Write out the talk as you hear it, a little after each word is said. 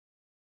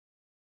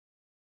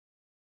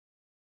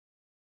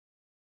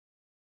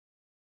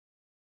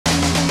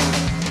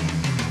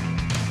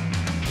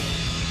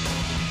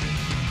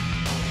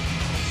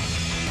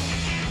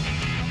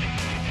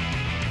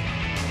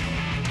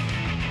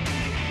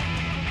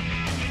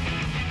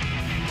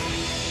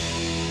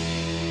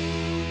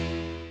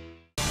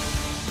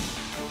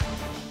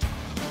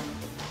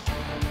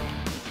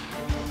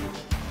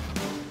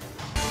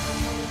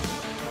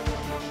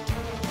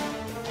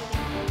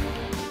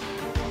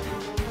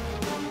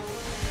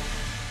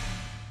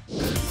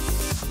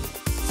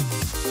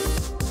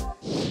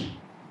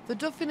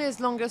The Dauphiné's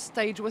longest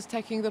stage was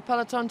taking the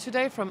peloton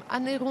today from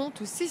Anneyron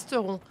to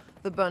Sisteron.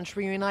 The bunch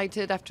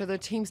reunited after the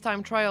team's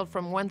time trial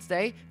from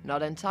Wednesday,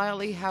 not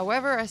entirely,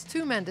 however, as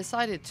two men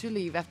decided to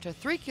leave after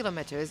 3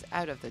 kilometers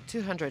out of the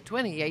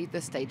 228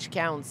 the stage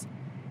counts.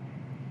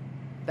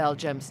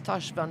 Belgium's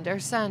Tosh van der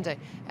Sande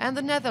and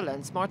the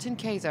Netherlands' Martin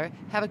Keizer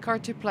have a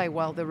card to play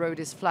while the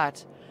road is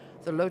flat.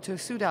 The Lotto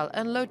Soudal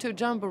and Lotto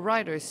Jumbo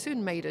riders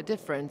soon made a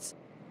difference.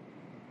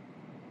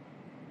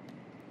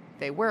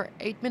 They were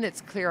 8 minutes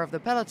clear of the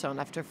peloton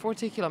after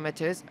 40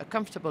 kilometers, a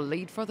comfortable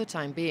lead for the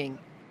time being.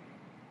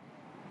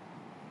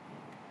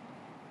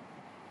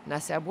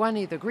 Nacer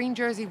Bouhanni, the green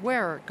jersey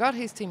wearer, got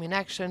his team in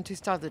action to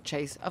start the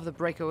chase of the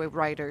breakaway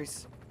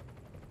riders.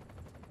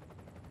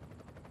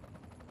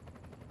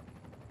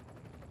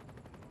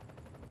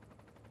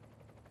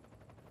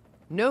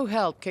 No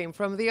help came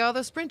from the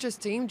other sprinters'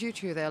 team due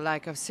to their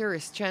lack of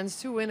serious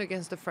chance to win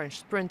against the French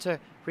sprinter.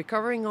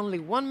 Recovering only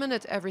 1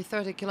 minute every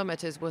 30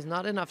 kilometers was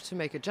not enough to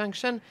make a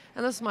junction,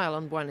 and the smile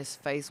on Bouhanni's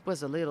face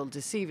was a little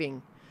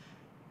deceiving.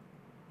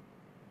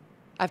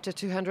 After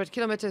 200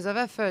 kilometers of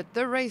effort,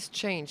 the race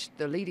changed.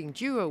 The leading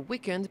duo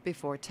weakened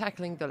before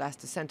tackling the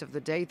last ascent of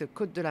the day, the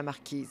Côte de la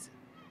Marquise.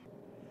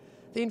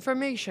 The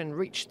information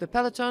reached the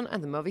peloton,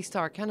 and the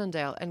Movistar,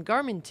 Cannondale and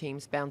Garmin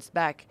teams bounced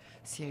back.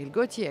 Cyril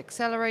Gauthier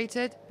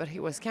accelerated, but he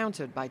was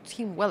countered by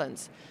Team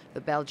Wellens. The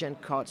Belgian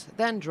caught,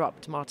 then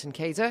dropped Martin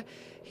Keizer.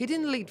 He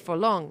didn't lead for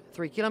long.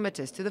 3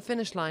 kilometers to the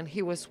finish line,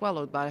 he was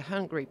swallowed by a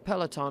hungry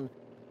peloton.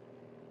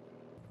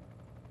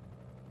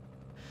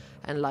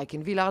 And like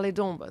in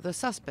Villars-les-Dombes, the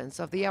suspense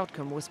of the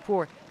outcome was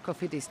poor.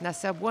 COFIDIS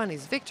Nacer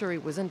Bouhanni's victory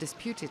was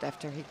undisputed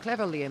after he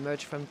cleverly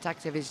emerged from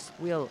Taktevich's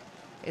wheel.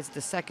 It's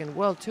the second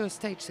World Tour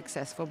stage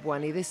success for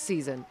Bouhanni this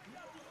season.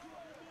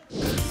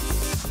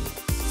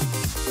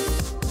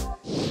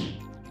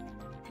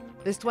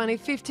 This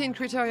 2015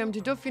 Critérium du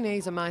Dauphiné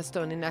is a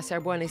milestone in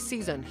Nacer Bouhanni's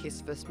season.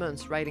 His first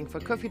months riding for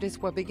COFIDIS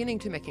were beginning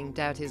to make him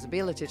doubt his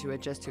ability to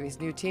adjust to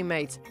his new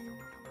teammates.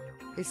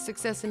 His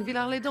success in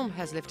Villars-les-Dombes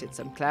has lifted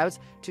some clouds.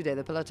 Today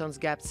the peloton's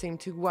gap seemed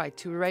too wide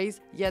to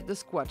raise, yet the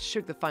squad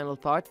shook the final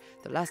part.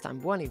 The last time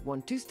Bouhanni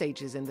won 2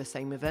 stages in the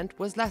same event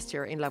was last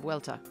year in La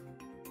Vuelta.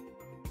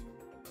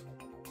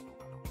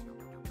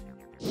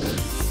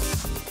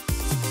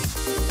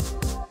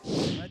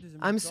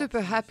 I'm super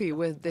happy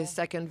with this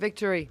second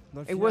victory.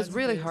 It was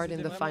really hard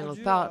in the final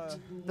part.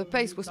 The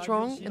pace was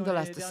strong in the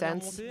last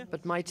descents,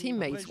 but my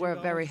teammates were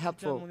very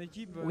helpful.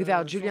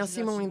 Without Julien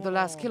Simon in the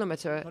last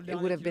kilometer, it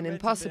would have been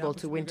impossible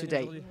to win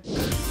today.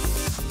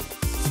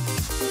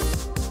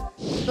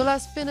 The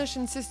last finish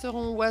in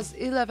Sisteron was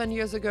 11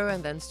 years ago,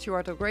 and then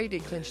Stuart O'Grady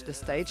clinched the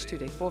stage.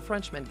 Today 4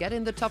 Frenchmen get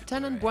in the top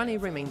 10 and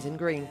Bouhanni remains in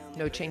green.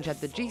 No change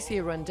at the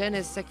GC run.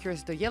 Dennis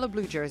secures the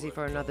yellow-blue jersey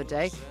for another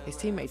day. His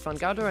teammate Van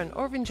Garderen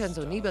or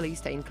Vincenzo Nibali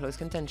stay in close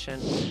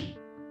contention.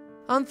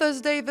 On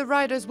Thursday, the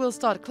riders will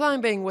start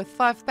climbing with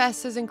 5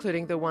 passes,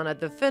 including the one at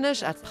the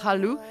finish at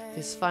Pralou.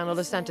 This final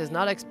ascent is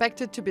not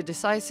expected to be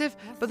decisive,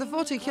 but the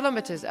 40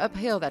 kilometers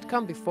uphill that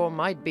come before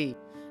might be.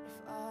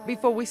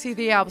 Before we see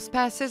the Alps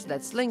passes,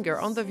 let's linger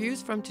on the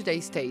views from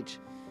today's stage.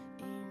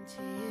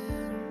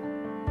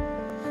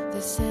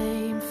 The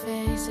same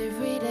face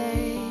every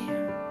day.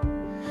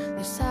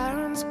 The siren